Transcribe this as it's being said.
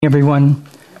Everyone,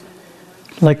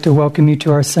 I'd like to welcome you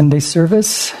to our Sunday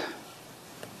service.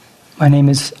 My name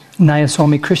is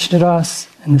Nayaswami Krishnadas,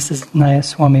 and this is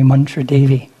Nayaswami Mantra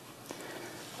Devi.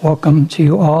 Welcome to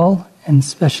you all, and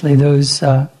especially those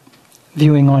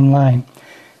viewing online.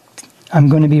 I'm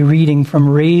going to be reading from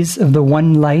Rays of the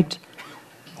One Light,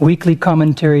 Weekly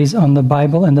Commentaries on the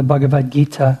Bible and the Bhagavad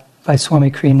Gita by Swami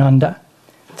Kriyananda.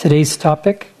 Today's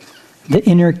topic, the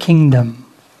Inner Kingdom.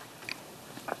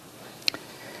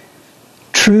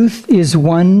 Truth is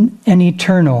one and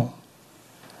eternal.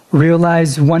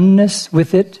 Realize oneness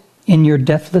with it in your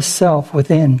deathless self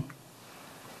within.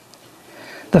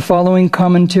 The following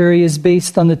commentary is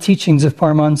based on the teachings of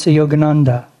Paramahansa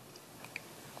Yogananda.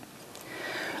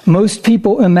 Most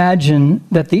people imagine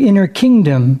that the inner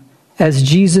kingdom, as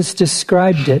Jesus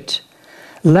described it,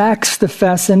 lacks the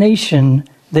fascination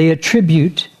they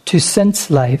attribute to sense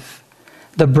life,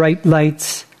 the bright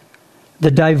lights,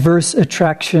 the diverse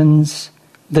attractions,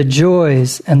 the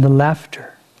joys and the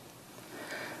laughter.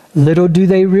 Little do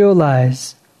they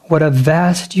realize what a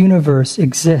vast universe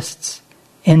exists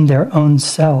in their own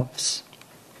selves.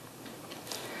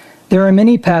 There are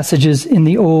many passages in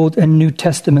the Old and New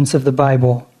Testaments of the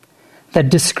Bible that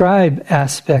describe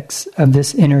aspects of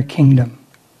this inner kingdom.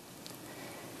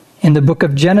 In the book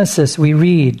of Genesis we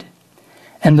read,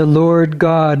 "And the Lord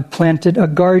God planted a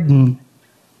garden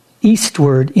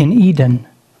eastward in Eden,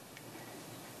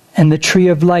 and the tree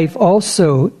of life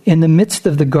also in the midst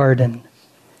of the garden,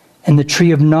 and the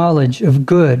tree of knowledge of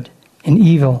good and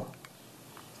evil.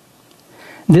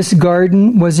 This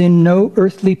garden was in no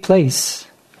earthly place.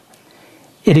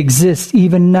 It exists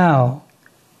even now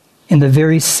in the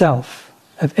very self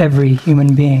of every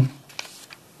human being."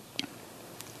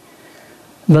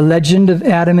 The legend of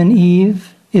Adam and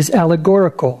Eve is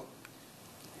allegorical.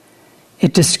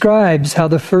 It describes how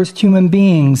the first human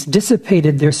beings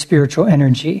dissipated their spiritual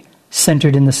energy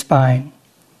centered in the spine.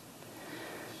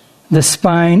 The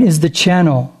spine is the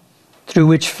channel through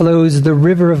which flows the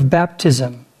river of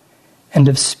baptism and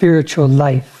of spiritual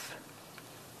life.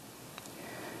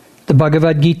 The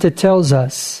Bhagavad Gita tells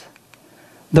us,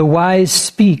 "The wise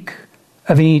speak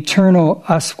of an eternal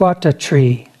Aswata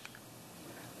tree,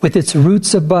 with its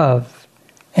roots above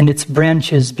and its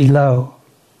branches below."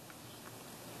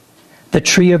 The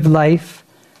tree of life,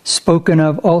 spoken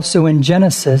of also in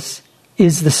Genesis,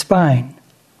 is the spine.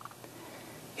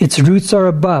 Its roots are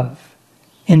above,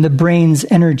 in the brain's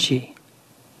energy.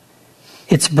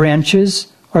 Its branches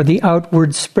are the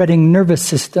outward spreading nervous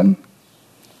system.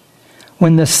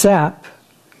 When the sap,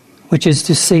 which is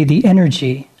to say the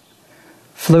energy,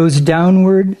 flows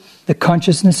downward, the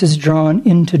consciousness is drawn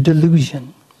into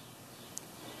delusion.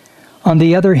 On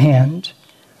the other hand,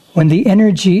 when the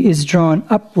energy is drawn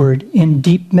upward in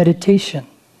deep meditation,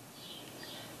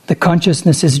 the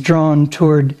consciousness is drawn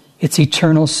toward its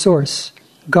eternal source,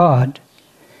 God,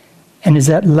 and is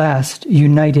at last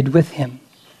united with Him.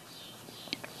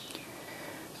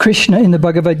 Krishna in the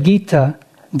Bhagavad Gita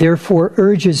therefore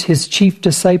urges his chief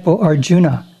disciple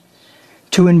Arjuna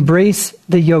to embrace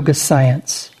the yoga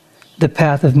science, the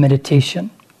path of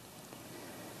meditation.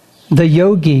 The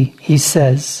yogi, he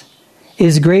says,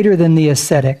 is greater than the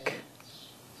ascetic,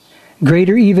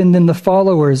 greater even than the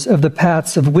followers of the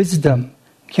paths of wisdom,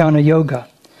 Jnana Yoga,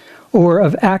 or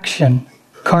of action,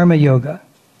 Karma Yoga.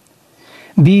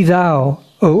 Be thou,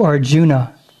 O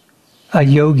Arjuna, a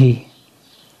yogi.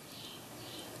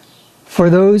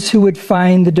 For those who would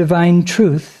find the divine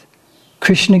truth,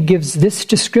 Krishna gives this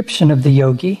description of the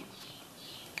yogi.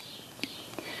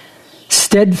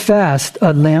 Steadfast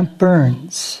a lamp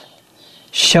burns,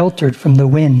 sheltered from the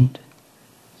wind.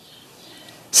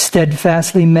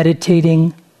 Steadfastly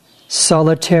meditating,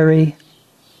 solitary,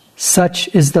 such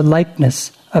is the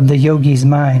likeness of the yogi's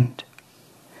mind,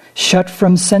 shut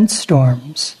from sense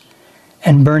storms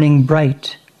and burning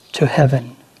bright to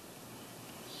heaven.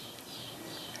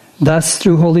 Thus,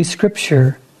 through Holy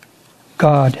Scripture,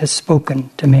 God has spoken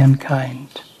to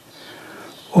mankind.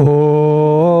 Om,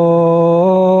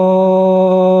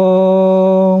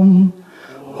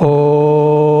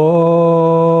 Om,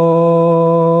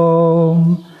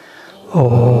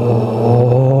 Om.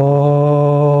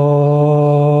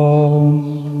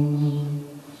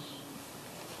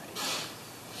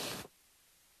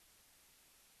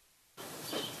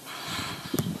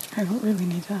 I don't really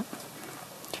need that.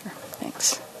 Sure,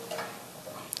 thanks.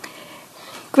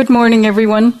 Good morning,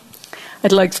 everyone.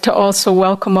 I'd like to also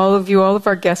welcome all of you, all of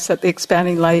our guests at the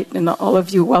Expanding Light, and all of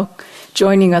you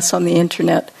joining us on the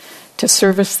internet to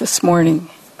service this morning.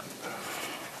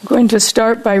 I'm going to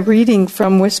start by reading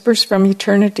from Whispers from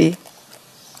Eternity.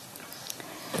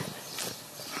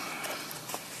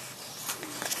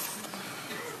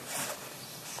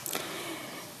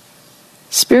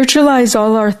 Spiritualize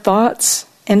all our thoughts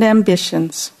and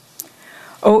ambitions.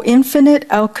 O infinite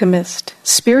alchemist,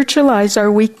 spiritualize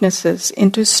our weaknesses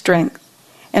into strength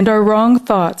and our wrong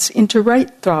thoughts into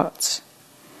right thoughts.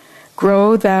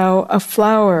 Grow thou a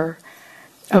flower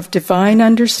of divine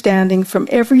understanding from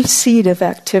every seed of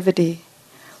activity.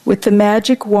 With the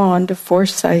magic wand of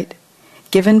foresight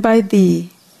given by thee,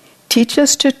 teach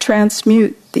us to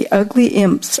transmute the ugly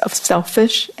imps of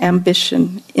selfish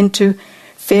ambition into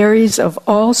fairies of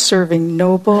all-serving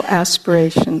noble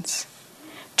aspirations.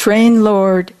 Train,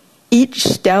 Lord, each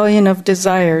stallion of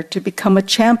desire to become a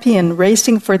champion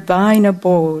racing for thine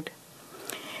abode.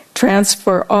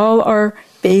 Transfer all our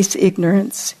base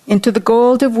ignorance into the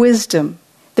gold of wisdom,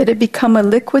 that it become a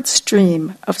liquid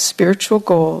stream of spiritual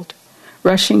gold,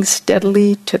 rushing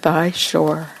steadily to thy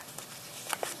shore.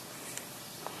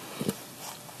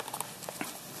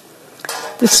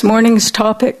 This morning's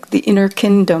topic, the inner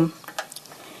kingdom.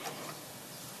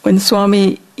 When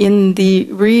Swami in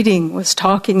the reading was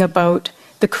talking about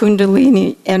the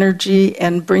Kundalini energy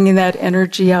and bringing that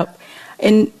energy up,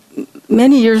 and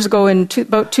many years ago,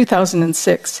 about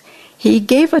 2006, he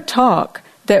gave a talk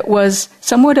that was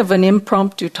somewhat of an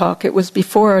impromptu talk. It was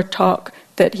before a talk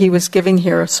that he was giving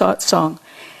here, a satsang.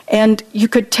 And you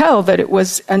could tell that it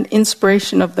was an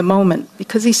inspiration of the moment,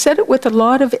 because he said it with a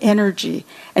lot of energy,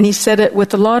 and he said it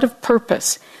with a lot of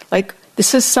purpose. Like,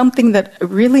 this is something that I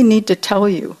really need to tell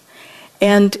you.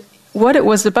 And what it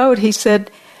was about, he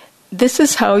said, this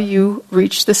is how you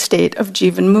reach the state of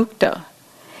Jivan Mukta.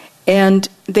 And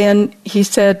then he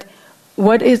said,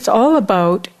 what it's all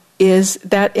about is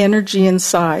that energy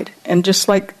inside. And just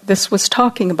like this was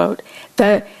talking about,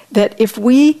 that if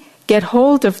we get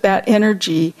hold of that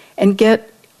energy and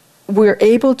we're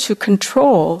able to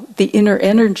control the inner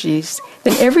energies,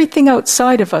 then everything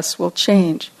outside of us will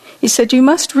change. He said, you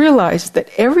must realize that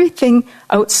everything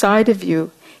outside of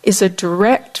you is a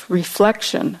direct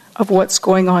reflection of what's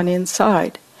going on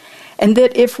inside. And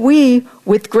that if we,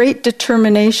 with great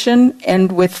determination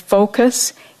and with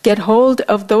focus, get hold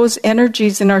of those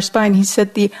energies in our spine, he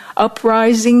said the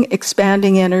uprising,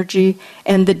 expanding energy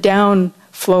and the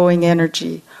down-flowing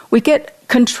energy, we get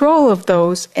control of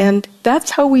those, and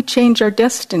that's how we change our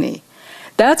destiny.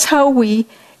 That's how we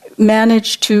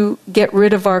manage to get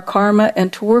rid of our karma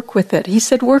and to work with it. He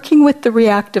said, working with the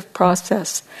reactive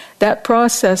process, that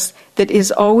process that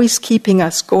is always keeping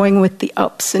us going with the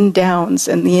ups and downs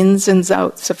and the ins and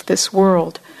outs of this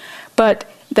world. But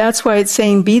that's why it's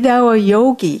saying, be thou a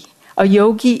yogi. A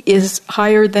yogi is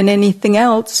higher than anything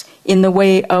else in the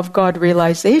way of God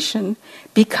realization,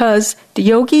 because the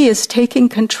yogi is taking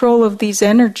control of these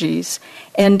energies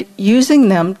and using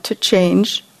them to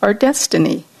change our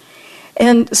destiny.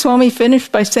 And Swami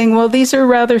finished by saying, well, these are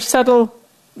rather subtle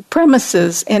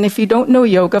premises, and if you don't know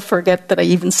yoga, forget that I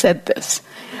even said this.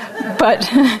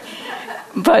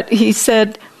 But he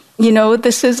said, you know,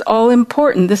 this is all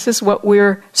important. This is what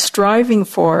we're striving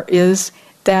for, is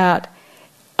that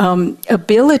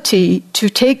ability to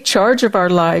take charge of our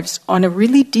lives on a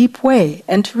really deep way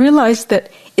and to realize that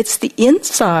it's the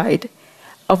inside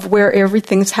of where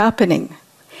everything's happening.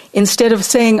 Instead of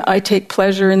saying, I take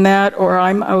pleasure in that, or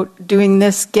I'm out doing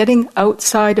this, getting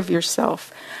outside of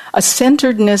yourself. A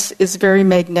centeredness is very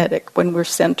magnetic when we're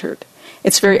centered.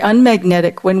 It's very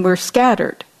unmagnetic when we're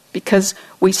scattered, because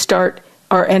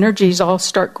our energies all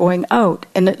start going out,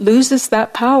 and it loses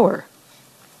that power.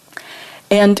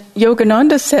 And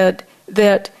Yogananda said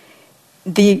that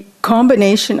the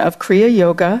combination of Kriya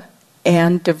Yoga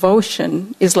and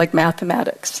devotion is like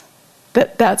mathematics.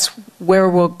 That's where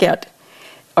we'll get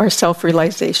our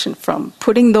self-realization from,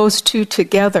 putting those two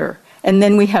together, and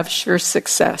then we have sure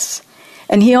success.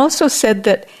 And he also said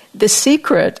that the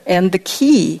secret and the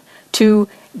key to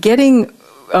getting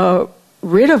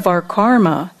rid of our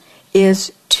karma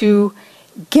is to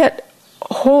get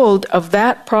hold of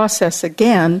that process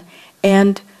again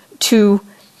and to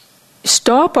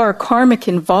stop our karmic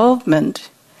involvement,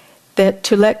 that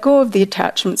to let go of the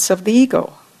attachments of the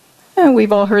ego. And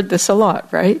we've all heard this a lot,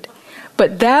 right?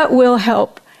 But that will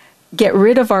help get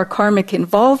rid of our karmic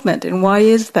involvement. And why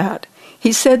is that?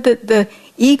 He said that the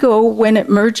ego, when it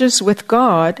merges with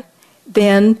God,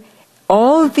 then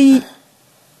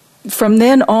from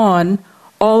then on,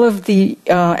 all of the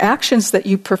actions that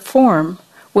you perform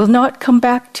will not come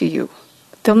back to you.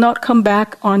 They'll not come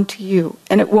back onto you,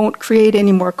 and it won't create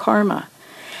any more karma.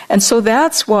 And so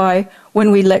that's why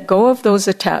when we let go of those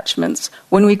attachments,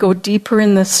 when we go deeper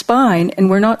in the spine and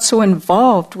we're not so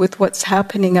involved with what's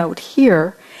happening out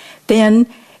here, then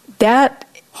that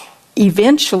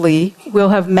eventually will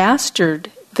have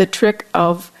mastered the trick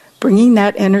of bringing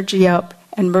that energy up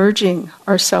and merging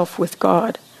ourselves with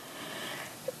God.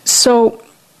 So,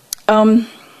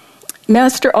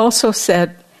 Master also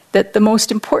said that the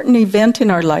most important event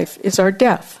in our life is our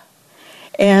death.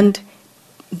 And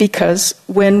because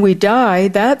when we die,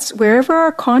 that's wherever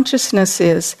our consciousness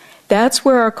is, that's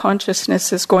where our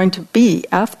consciousness is going to be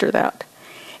after that.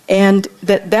 And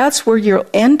that's where you'll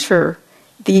enter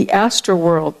the astral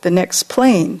world, the next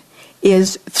plane,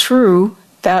 is through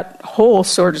that hole,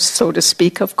 sort of, so to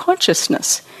speak, of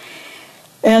consciousness.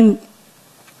 And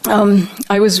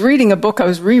I was reading a book, I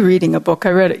was rereading a book,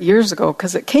 I read it years ago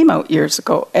because it came out years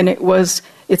ago, and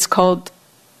it's called,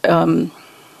 I'm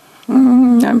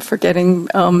forgetting,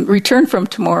 Return from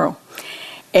Tomorrow.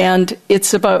 And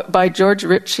it's by George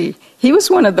Ritchie. He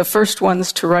was one of the first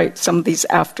ones to write some of these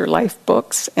afterlife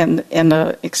books and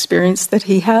the experience that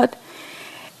he had.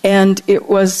 And it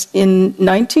was in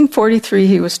 1943,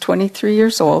 he was 23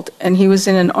 years old, and he was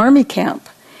in an army camp.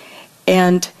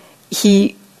 And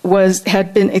he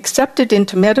had been accepted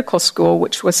into medical school,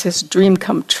 which was his dream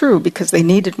come true because they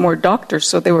needed more doctors,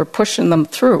 so they were pushing them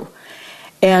through.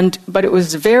 But it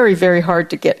was very, very hard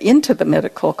to get into the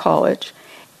medical college.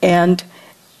 And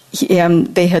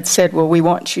they had said, well, we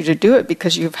want you to do it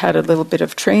because you've had a little bit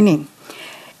of training.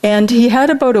 And he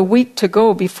had about a week to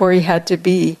go before he had to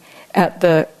be at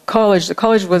the college. The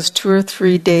college was 2 or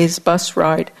 3 days bus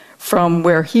ride from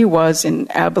where he was in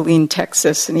Abilene,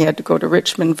 Texas, and he had to go to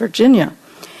Richmond, Virginia.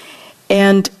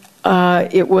 And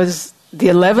it was the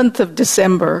 11th of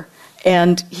December,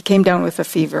 and he came down with a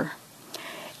fever,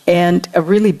 and a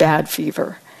really bad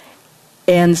fever.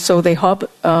 And so they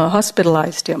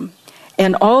hospitalized him.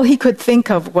 And all he could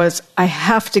think of was, I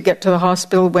have to get to the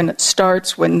hospital when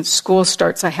school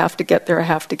starts, I have to get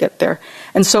there.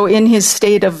 And so in his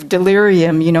state of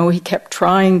delirium, he kept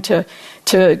trying to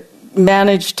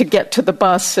manage to get to the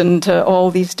bus and to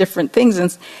all these different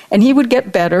things. And he would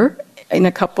get better. In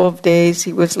a couple of days,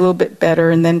 he was a little bit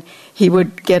better, and then he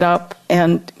would get up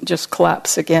and just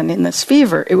collapse again in this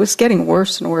fever. It was getting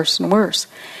worse and worse and worse.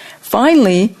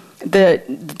 Finally, the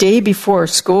day before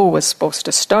school was supposed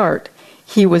to start,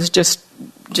 he was just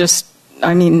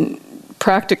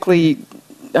practically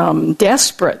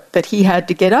desperate that he had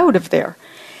to get out of there.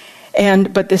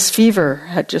 But this fever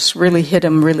had just really hit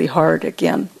him really hard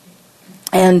again.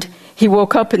 And he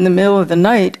woke up in the middle of the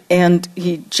night, and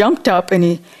he jumped up,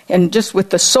 and just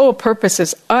with the sole purpose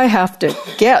is, I have to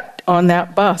get on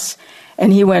that bus.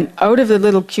 And he went out of the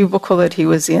little cubicle that he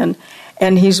was in,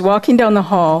 and he's walking down the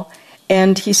hall,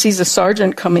 and he sees a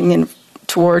sergeant coming in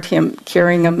toward him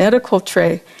carrying a medical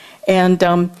tray.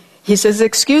 And he says,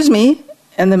 excuse me,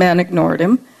 and the man ignored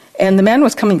him. And the man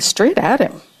was coming straight at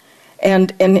him.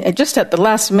 And just at the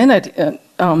last minute,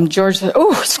 George said,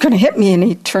 oh, it's going to hit me, and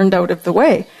he turned out of the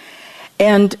way.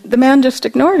 And the man just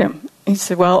ignored him. He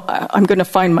said, well, I'm going to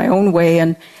find my own way.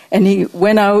 And he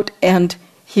went out, and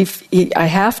I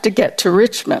have to get to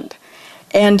Richmond.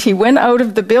 And he went out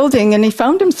of the building, and he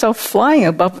found himself flying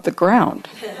above the ground.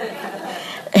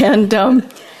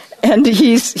 And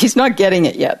he's not getting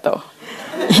it yet, though.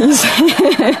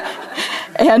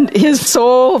 And his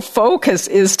sole focus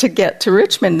is to get to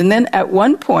Richmond. And then at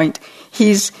one point,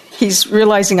 he's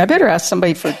realizing, I better ask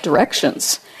somebody for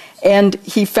directions. And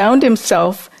he found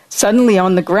himself suddenly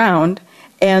on the ground,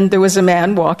 and there was a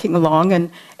man walking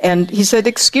along, and he said,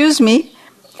 excuse me,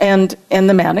 and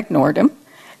the man ignored him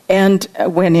and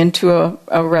went into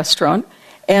a restaurant,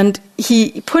 and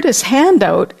he put his hand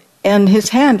out, and his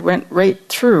hand went right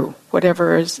through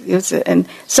whatever is it. And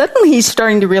suddenly he's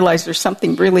starting to realize there's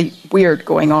something really weird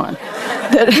going on.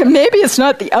 That maybe it's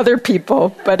not the other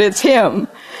people, but it's him.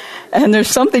 And there's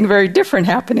something very different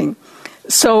happening.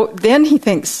 So then he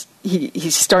thinks,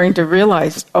 he's starting to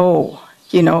realize, where's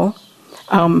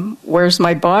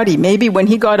my body? Maybe when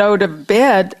he got out of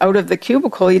bed, out of the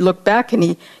cubicle, he looked back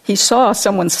and he saw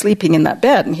someone sleeping in that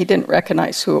bed, and he didn't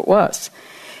recognize who it was.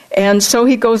 And so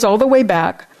he goes all the way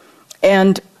back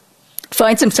and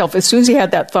finds himself, as soon as he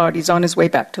had that thought, he's on his way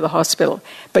back to the hospital.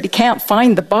 But he can't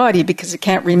find the body because he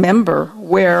can't remember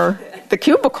where the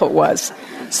cubicle was.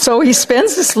 So he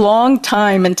spends this long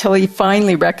time until he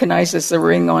finally recognizes the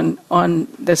ring on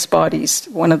this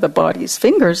one of the body's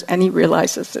fingers, and he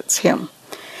realizes it's him.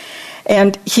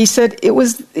 And he said it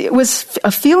was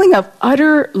a feeling of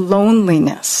utter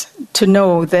loneliness to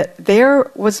know that there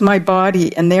was my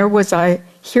body, and here was I,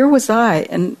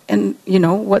 and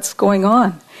what's going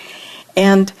on.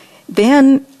 And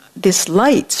then this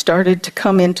light started to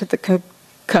come into the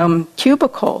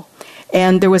cubicle.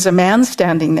 And there was a man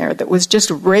standing there that was just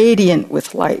radiant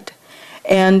with light.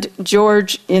 And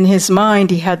George, in his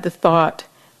mind, he had the thought,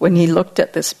 when he looked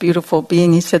at this beautiful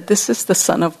being, he said, this is the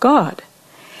Son of God.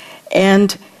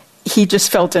 And he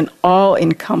just felt an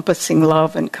all-encompassing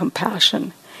love and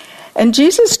compassion. And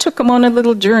Jesus took him on a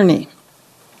little journey.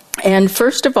 And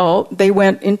first of all, they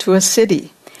went into a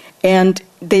city. And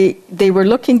they were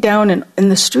looking down,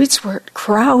 and the streets were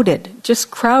crowded,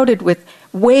 just crowded with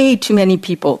way too many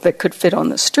people that could fit on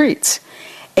the streets.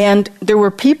 And there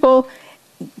were people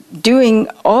doing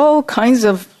all kinds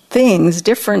of things,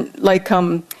 different, like,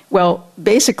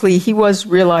 basically he was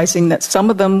realizing that some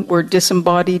of them were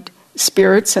disembodied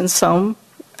spirits and some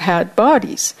had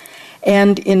bodies.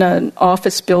 And in an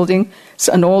office building,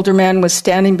 an older man was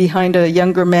standing behind a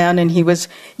younger man, and he was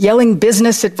yelling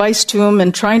business advice to him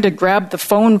and trying to grab the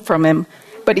phone from him,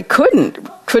 but he couldn't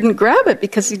grab it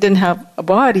because he didn't have a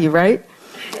body, right?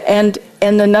 And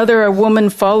a woman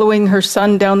following her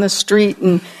son down the street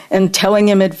and telling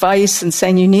him advice and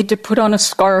saying, you need to put on a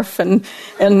scarf, and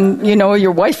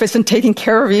your wife isn't taking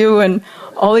care of you, and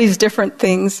all these different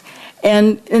things.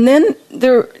 And then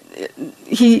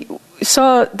he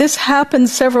saw this happen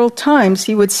several times.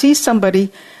 He would see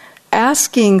somebody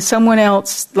asking someone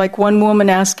else, like one woman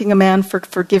asking a man for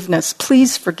forgiveness,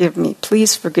 please forgive me,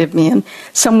 and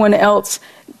someone else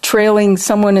trailing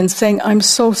someone and saying, I'm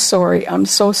so sorry.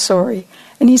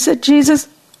 And he said, Jesus,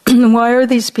 why are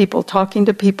these people talking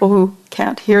to people who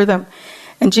can't hear them?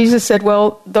 And Jesus said,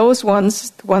 well, those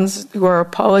ones who are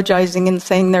apologizing and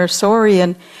saying they're sorry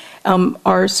and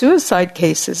are suicide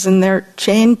cases, and they're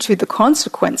chained to the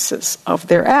consequences of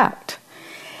their act.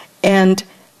 And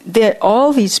that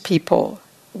all these people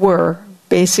were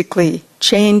basically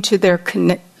chained to their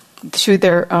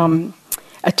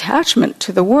attachment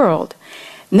to the world.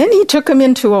 And then he took them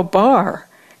into a bar,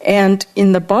 and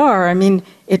in the bar,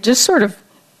 it just sort of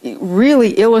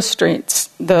really illustrates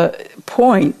the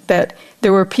point that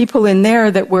there were people in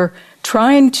there that were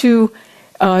trying to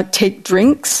take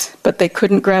drinks, but they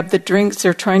couldn't grab the drinks.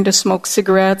 They're trying to smoke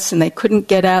cigarettes, and they couldn't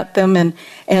get at them.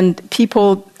 And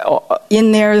people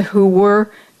in there who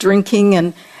were drinking,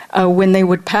 and when they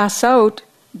would pass out,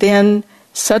 then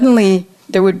suddenly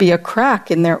there would be a crack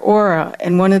in their aura,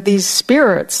 and one of these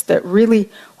spirits that really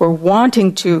were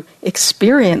wanting to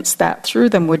experience that through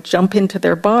them would jump into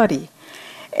their body.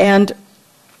 And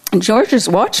George is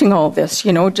watching all this,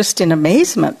 just in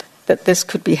amazement that this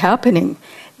could be happening.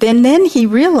 Then he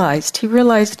realized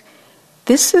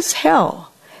this is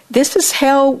hell. This is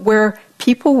hell where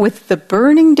people with the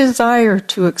burning desire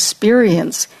to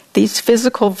experience these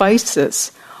physical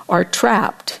vices are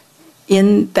trapped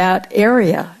in that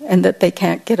area and that they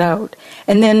can't get out.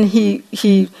 And then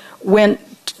he went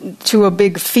to a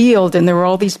big field, and there were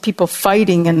all these people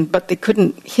fighting, but they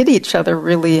couldn't hit each other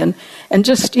really, and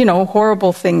just,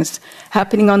 horrible things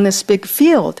happening on this big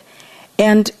field.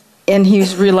 And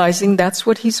he's realizing that's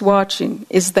what he's watching,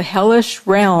 is the hellish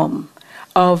realm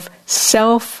of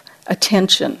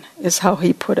self-attention, is how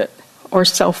he put it, or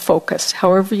self-focus,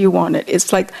 however you want it.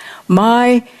 It's like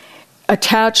my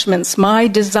attachments, my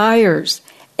desires,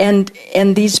 and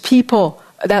these people,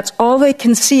 that's all they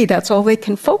can see, that's all they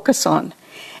can focus on.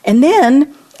 And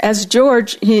then, as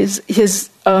George, his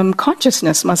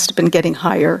consciousness must have been getting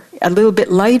higher, a little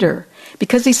bit lighter,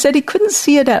 because he said he couldn't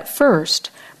see it at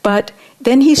first, but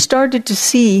then he started to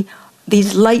see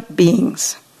these light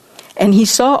beings. And he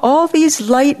saw all these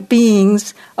light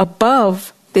beings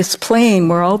above this plane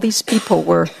where all these people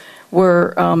were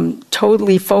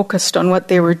totally focused on what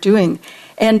they were doing.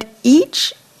 And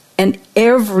each and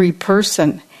every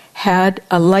person had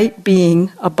a light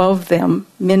being above them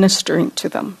ministering to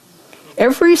them.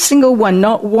 Every single one,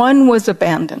 not one was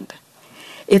abandoned.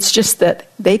 It's just that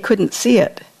they couldn't see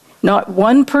it. Not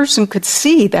one person could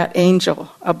see that angel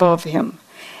above him.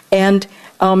 And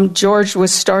George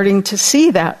was starting to see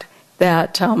that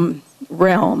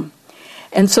realm.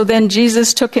 And so then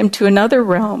Jesus took him to another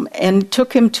realm and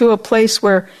took him to a place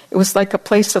where it was like a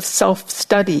place of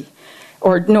self-study.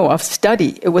 Of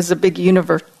study. It was a big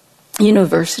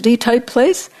university type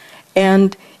place.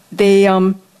 And they,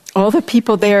 all the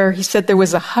people there, he said there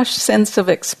was a hushed sense of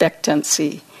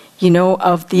expectancy,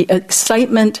 of the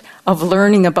excitement of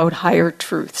learning about higher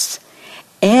truths.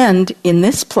 And in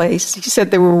this place, he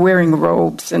said they were wearing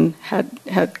robes and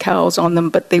had cows on them,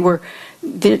 but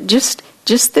they're just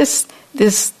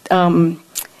this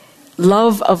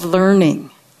love of learning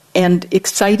and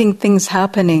exciting things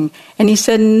happening. And he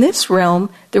said in this realm,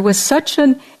 there was such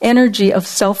an energy of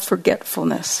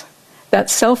self-forgetfulness, that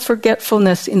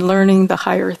self-forgetfulness in learning the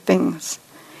higher things.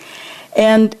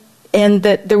 And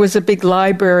that there was a big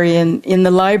library, and in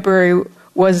the library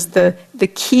was the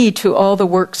key to all the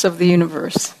works of the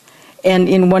universe. And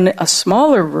in a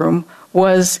smaller room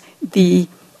was the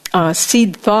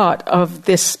seed thought of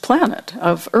this planet,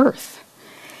 of Earth.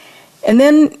 And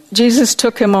then Jesus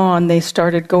took him on. They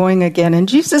started going again. And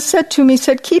Jesus said to him, he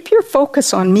said, keep your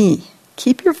focus on me.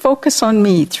 Keep your focus on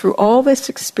me through all this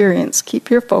experience. Keep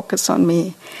your focus on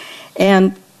me.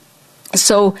 And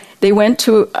so they went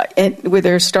to, where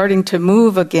they're starting to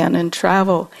move again and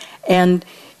travel. And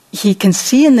he can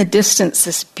see in the distance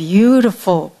this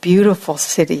beautiful, beautiful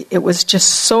city. It was just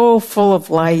so full of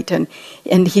light. And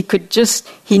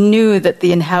he knew that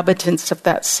the inhabitants of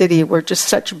that city were just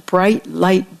such bright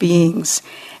light beings.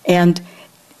 And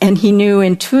he knew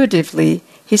intuitively,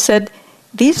 he said,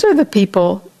 these are the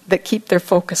people that keep their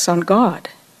focus on God.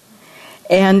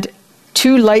 And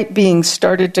two light beings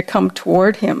started to come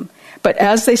toward him. But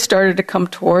as they started to come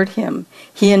toward him,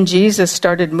 he and Jesus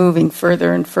started moving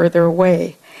further and further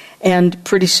away. And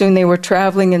pretty soon they were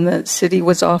traveling and the city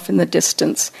was off in the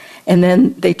distance. And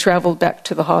then they traveled back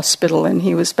to the hospital and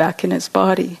he was back in his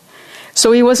body.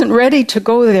 So he wasn't ready to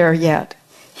go there yet.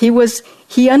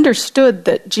 He understood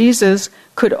that Jesus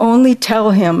could only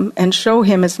tell him and show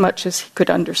him as much as he could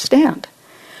understand.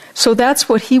 So that's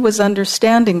what he was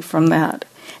understanding from that.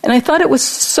 And I thought it was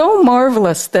so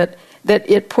marvelous that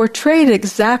it portrayed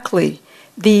exactly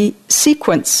the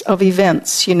sequence of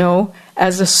events,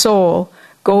 as a soul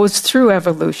goes through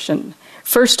evolution.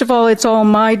 First of all, it's all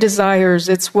my desires.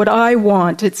 It's what I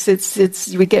want. It's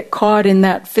we get caught in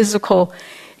that physical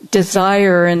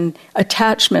desire and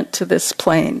attachment to this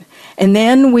plane. And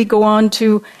then we go on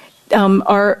to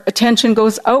our attention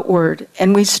goes outward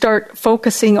and we start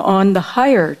focusing on the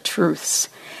higher truths.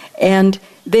 And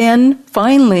then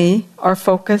finally our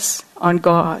focus on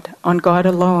God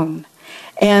alone.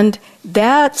 And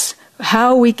that's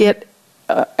how we get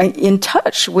in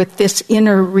touch with this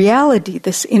inner reality,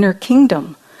 this inner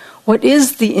kingdom. What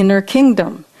is the inner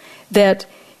kingdom that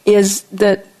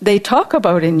they talk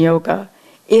about in yoga?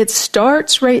 It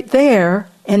starts right there,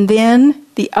 and then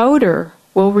the outer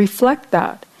will reflect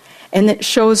that. And it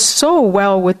shows so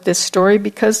well with this story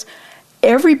because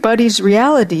everybody's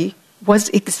reality was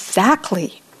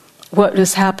exactly what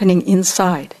was happening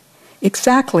inside.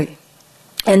 Exactly.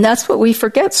 And that's what we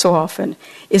forget so often,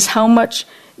 is how much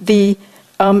the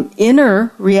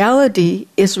inner reality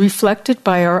is reflected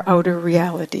by our outer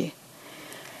reality.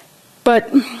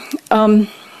 But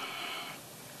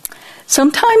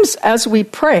sometimes as we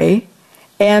pray,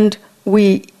 and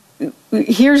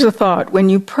here's a thought, when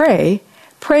you pray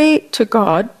to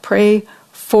God, pray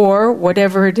for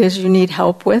whatever it is you need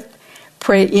help with,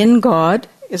 pray in God,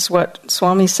 is what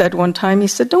Swami said one time. He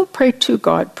said, don't pray to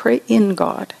God, pray in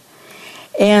God.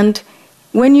 And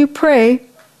when you pray,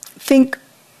 think,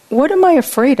 what am I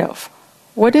afraid of?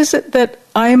 What is it that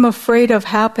I'm afraid of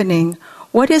happening?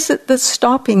 What is it that's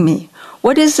stopping me?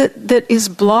 What is it that is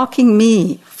blocking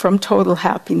me from total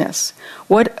happiness?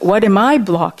 What am I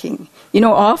blocking?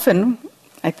 Often,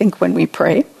 I think when we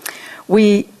pray,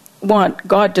 we want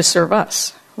God to serve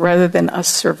us rather than us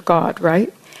serve God,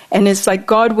 right? And it's like,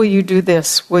 God, will you do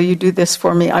this? Will you do this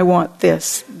for me? I want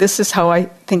this. This is how I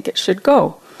think it should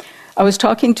go. I was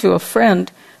talking to a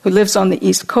friend who lives on the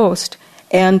East Coast,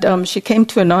 and she came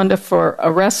to Ananda for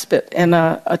a respite and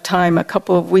a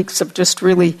couple of weeks of just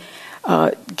really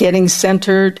getting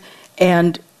centered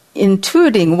and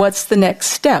intuiting what's the next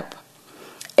step.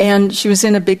 And she was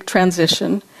in a big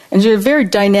transition. And she's a very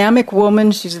dynamic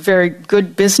woman. She's a very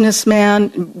good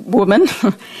woman.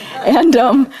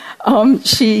 And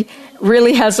she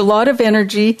really has a lot of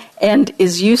energy and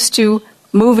is used to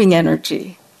moving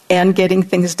energy and getting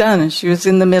things done. And she was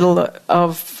in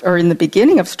the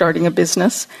beginning of starting a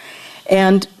business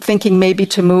and thinking maybe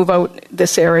to move out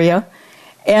this area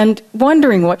and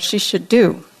wondering what she should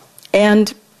do.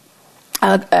 And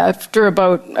after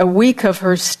about a week of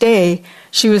her stay,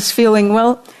 she was feeling,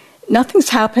 well, nothing's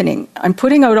happening. I'm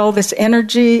putting out all this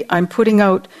energy. I'm putting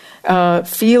out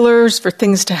feelers for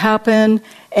things to happen,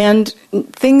 and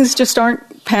things just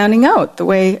aren't panning out the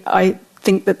way I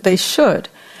think that they should.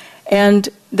 And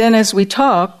then as we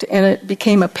talked, and it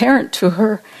became apparent to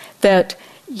her that,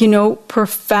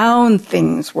 profound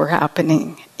things were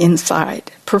happening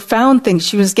inside. Profound things.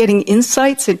 She was getting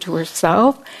insights into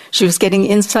herself. She was getting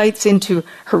insights into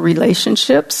her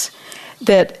relationships.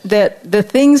 That the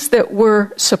things that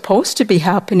were supposed to be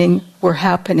happening were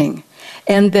happening.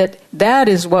 And that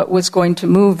is what was going to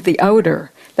move the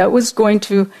outer. That was going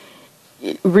to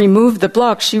remove the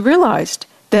block. She realized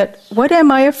that, what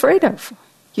am I afraid of?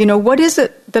 What is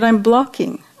it that I'm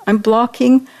blocking? I'm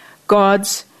blocking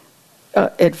God's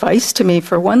advice to me,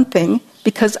 for one thing,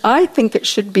 because I think it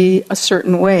should be a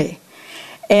certain way.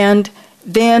 And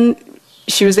then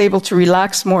she was able to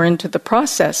relax more into the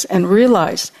process and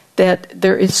realize that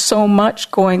there is so much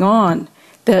going on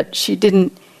that she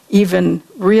didn't even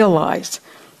realize.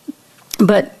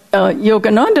 But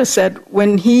Yogananda said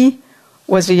when he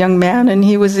was a young man and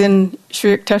he was in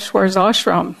Sri Yukteswar's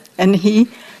ashram, and he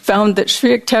found that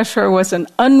Sri Yukteswar was an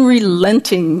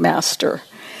unrelenting master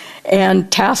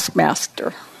and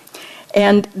taskmaster,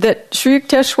 and that Sri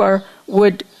Yukteswar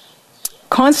would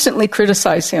constantly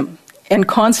criticize him and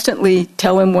constantly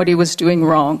tell him what he was doing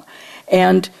wrong,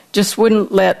 and just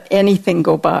wouldn't let anything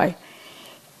go by.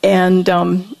 And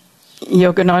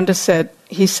Yogananda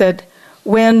said,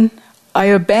 when I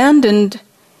abandoned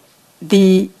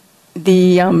I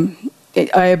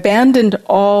abandoned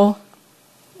all,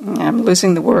 I'm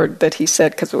losing the word that he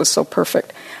said because it was so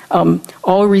perfect,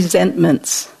 all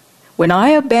resentments. When I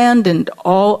abandoned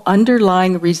all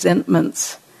underlying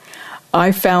resentments,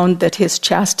 I found that his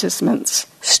chastisements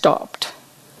stopped.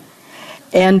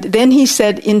 And then he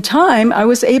said, in time, I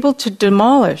was able to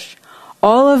demolish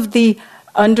all of the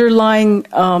underlying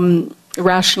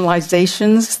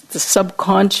rationalizations, the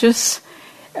subconscious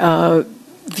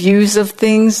views of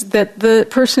things that the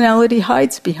personality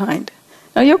hides behind.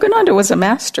 Now, Yogananda was a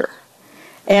master.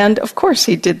 And of course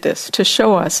he did this to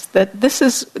show us that this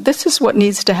is what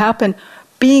needs to happen,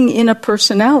 being in a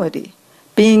personality,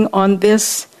 being on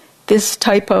this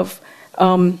type of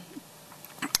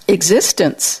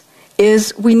existence,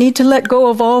 is we need to let go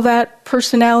of all that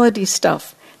personality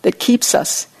stuff that keeps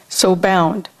us so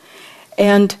bound.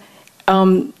 And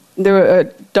a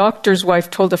doctor's wife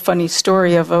told a funny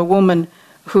story of a woman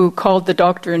who called the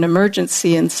doctor in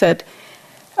emergency and said,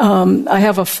 I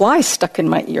have a fly stuck in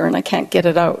my ear and I can't get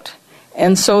it out.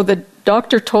 And so the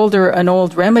doctor told her an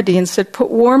old remedy and said,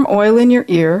 put warm oil in your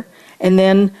ear and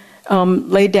then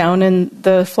lay down and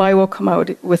the fly will come out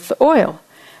with the oil.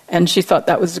 And she thought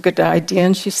that was a good idea.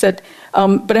 And she said,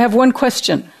 but I have one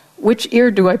question. Which ear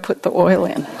do I put the oil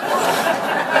in?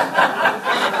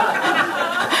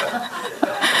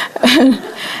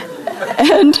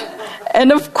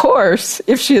 And of course,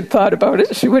 if she had thought about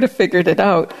it, she would have figured it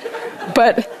out.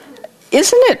 But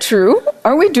isn't it true?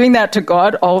 Are we doing that to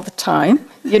God all the time?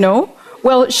 You know?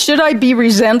 Well, should I be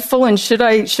resentful and should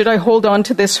I hold on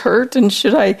to this hurt and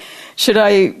should I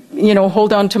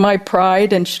hold on to my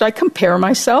pride and should I compare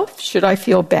myself? Should I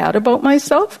feel bad about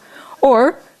myself?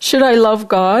 Or should I love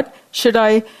God? Should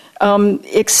I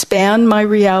expand my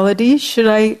reality? Should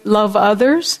I love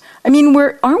others? I mean,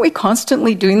 aren't we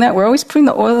constantly doing that? We're always putting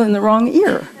the oil in the wrong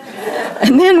ear.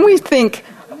 And then we think,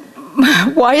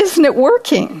 why isn't it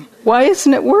working? Why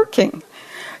isn't it working?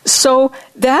 So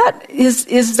that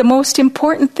is the most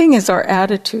important thing, is our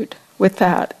attitude with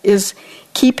that, is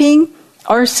keeping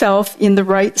ourselves in the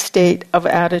right state of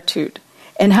attitude.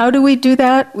 And how do we do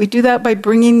that? We do that by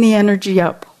bringing the energy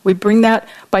up. We bring that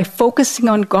by focusing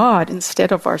on God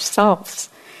instead of ourselves.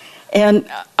 And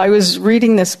I was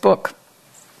reading this book.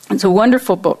 It's a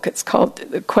wonderful book. It's called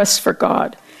The Quest for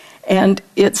God. And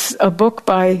it's a book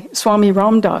by Swami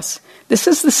Ramdas. This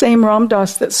is the same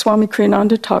Ramdas that Swami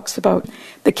Kriyananda talks about,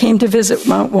 that came to visit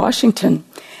Mount Washington.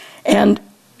 And,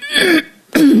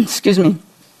 excuse me,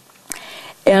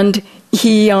 and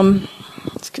he, when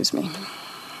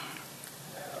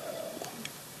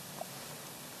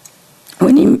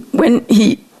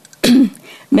he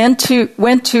went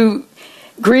to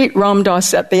greet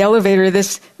Ramdas at the elevator,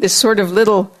 this sort of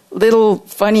little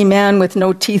funny man with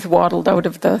no teeth waddled out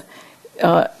of the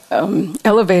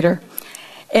elevator.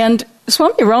 And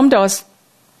Swami Ramdas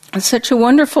is such a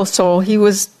wonderful soul. He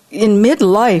was in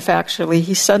midlife, actually.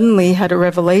 He suddenly had a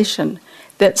revelation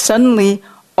that suddenly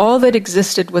all that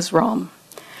existed was Ram.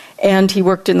 And he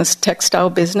worked in this textile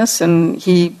business, and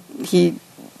he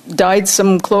dyed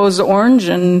some clothes orange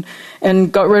and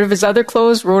got rid of his other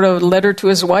clothes, wrote a letter to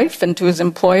his wife and to his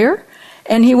employer,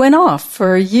 and he went off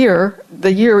for a year.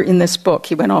 The year in this book,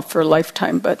 he went off for a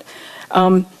lifetime, but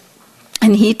and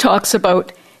he talks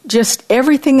about just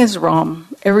everything is Ram,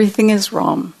 everything is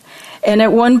Ram. And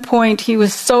at one point, he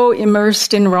was so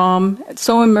immersed in Ram,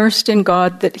 so immersed in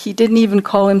God, that he didn't even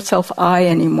call himself I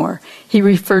anymore. He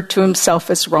referred to himself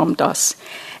as Ramdas.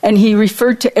 And he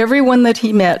referred to everyone that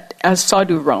he met as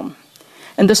Sadhu Ram.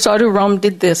 And the Sadhu Ram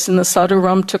did this, and the Sadhu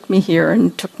Ram took me here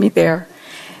and took me there.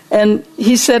 And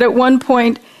he said at one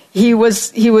point, he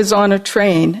was on a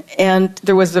train, and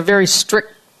there was a very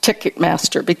strict ticket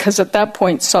master, because at that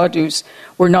point, sadhus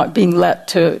were not being let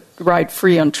to ride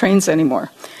free on trains anymore.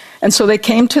 And so they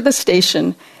came to the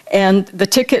station, and the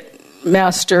ticket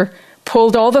master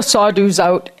pulled all the sadhus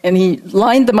out, and he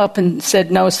lined them up and said,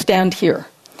 now stand here.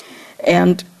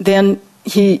 And then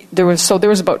there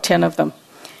was about 10 of them.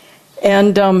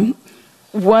 And the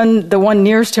one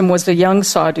nearest him was a young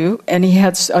sadhu, and he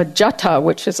had a jata,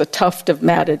 which is a tuft of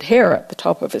matted hair at the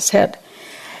top of his head.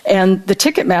 And the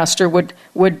ticket master would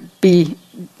be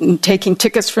taking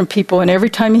tickets from people, and every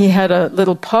time he had a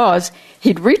little pause,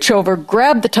 he'd reach over,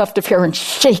 grab the tuft of hair, and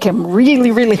shake him really,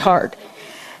 really hard.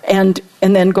 And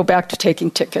then go back to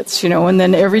taking tickets, And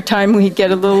then every time we'd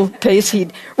get a little pace,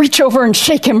 he'd reach over and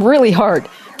shake him really hard,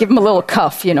 give him a little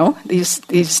cuff,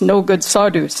 these no-good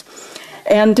sadhus.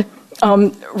 And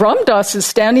Ram Dass is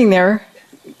standing there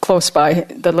close by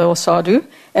the little sadhu,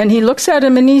 and he looks at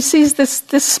him and he sees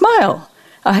this smile.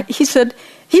 He said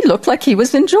he looked like he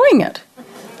was enjoying it.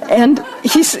 And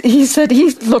he said he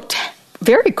looked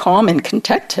very calm and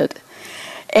contented.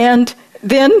 And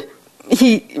then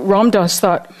Ram Dass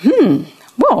thought,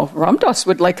 well, Ram Dass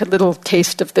would like a little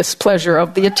taste of this pleasure,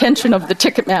 of the attention of the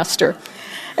ticket master.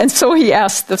 And so he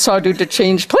asked the sadhu to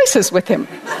change places with him.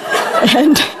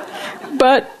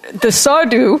 But the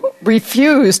sadhu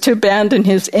refused to abandon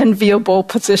his enviable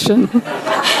position.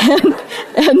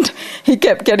 And he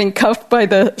kept getting cuffed by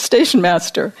the station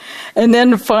master. And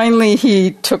then finally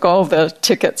he took all the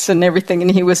tickets and everything,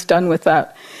 and he was done with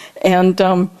that. And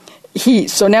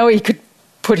so now he could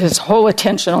put his whole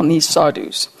attention on these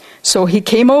sadhus. So he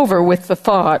came over with the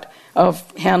thought of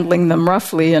handling them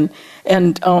roughly, and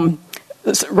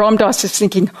Ram Dass is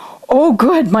thinking, oh,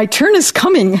 good, my turn is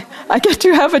coming. I get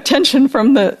to have attention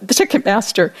from the ticket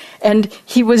master. And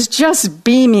he was just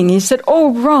beaming. He said,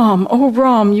 oh,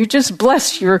 Ram, you just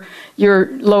bless your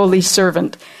lowly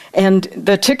servant. And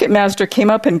the ticket master came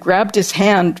up and grabbed his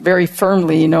hand very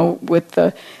firmly,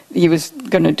 he was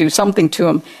going to do something to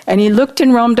him. And he looked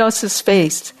in Ram Dass's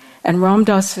face, and Ram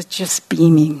Dass was just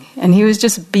beaming. And he was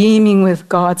just beaming with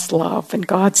God's love and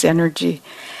God's energy.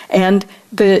 And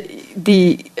the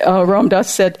Ram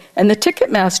Dass said, and the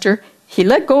ticket master, he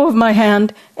let go of my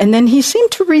hand, and then he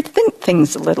seemed to rethink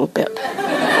things a little bit.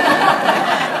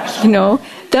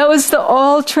 That was the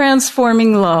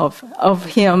all-transforming love of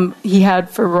him he had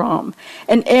for Ram.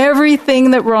 And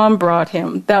everything that Ram brought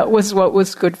him, that was what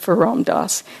was good for Ram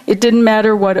Dass. It didn't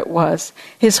matter what it was.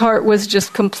 His heart was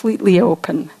just completely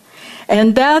open.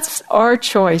 And that's our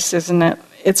choice, isn't it?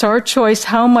 It's our choice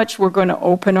how much we're going to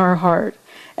open our heart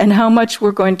and how much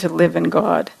we're going to live in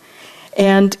God.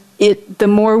 And the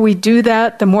more we do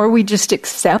that, the more we just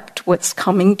accept what's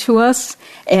coming to us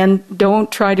and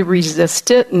don't try to resist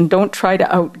it and don't try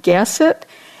to outguess it,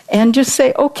 and just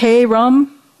say, okay,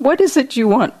 Ram, what is it you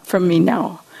want from me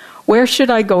now? Where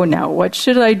should I go now? What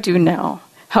should I do now?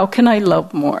 How can I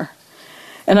love more?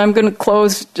 And I'm going to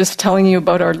close just telling you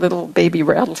about our little baby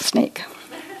rattlesnake.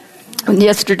 And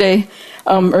yesterday,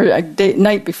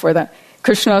 night before that,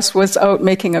 Krishnas was out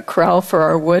making a corral for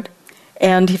our wood,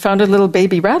 and he found a little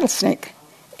baby rattlesnake.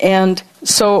 And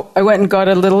so I went and got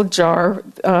a little jar,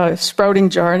 sprouting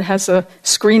jar, and it has a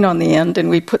screen on the end, and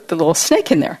we put the little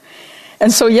snake in there.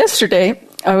 And so yesterday,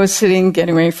 I was sitting,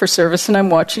 getting ready for service, and I'm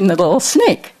watching the little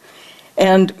snake.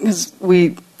 And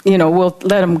we'll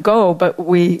let him go, but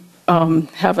we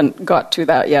haven't got to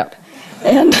that yet.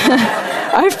 And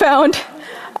I found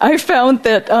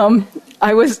that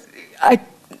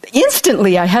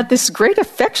instantly I had this great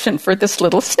affection for this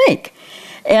little snake.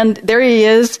 And there he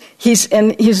is. He's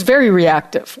very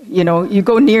reactive. You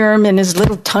go near him and his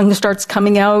little tongue starts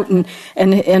coming out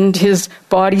and his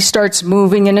body starts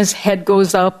moving and his head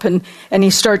goes up and he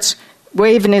starts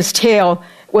waving his tail.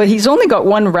 Well, he's only got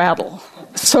one rattle,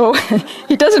 so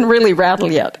he doesn't really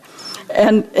rattle yet.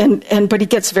 But he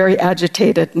gets very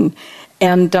agitated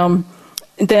and then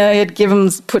I had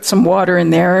put some water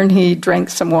in there, and he drank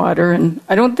some water. And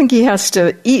I don't think he has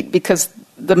to eat because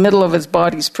the middle of his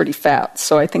body's pretty fat,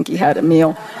 so I think he had a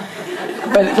meal.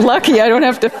 But lucky I don't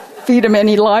have to feed him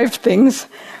any live things.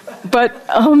 But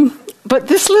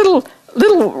this little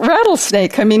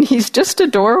rattlesnake, he's just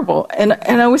adorable. And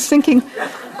I was thinking,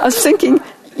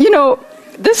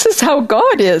 this is how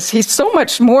God is. He's so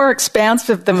much more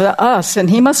expansive than us,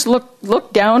 and he must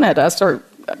look down at us, or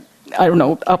I don't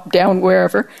know, up, down,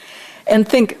 wherever, and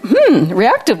think,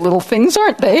 reactive little things,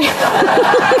 aren't they?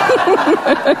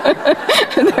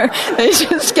 They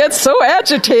just get so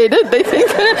agitated. They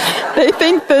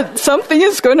think that something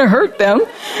is going to hurt them.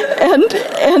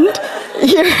 And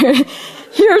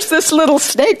here's this little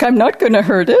snake. I'm not going to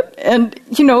hurt it. And,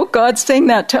 God's saying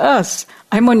that to us.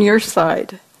 I'm on your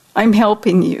side. I'm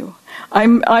helping you.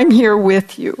 I'm here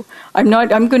with you. I'm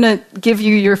going to give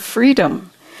you your freedom.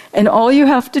 And all you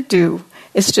have to do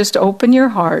is just open your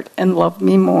heart and love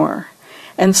me more.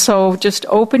 And so just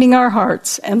opening our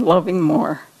hearts and loving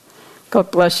more.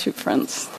 God bless you, friends.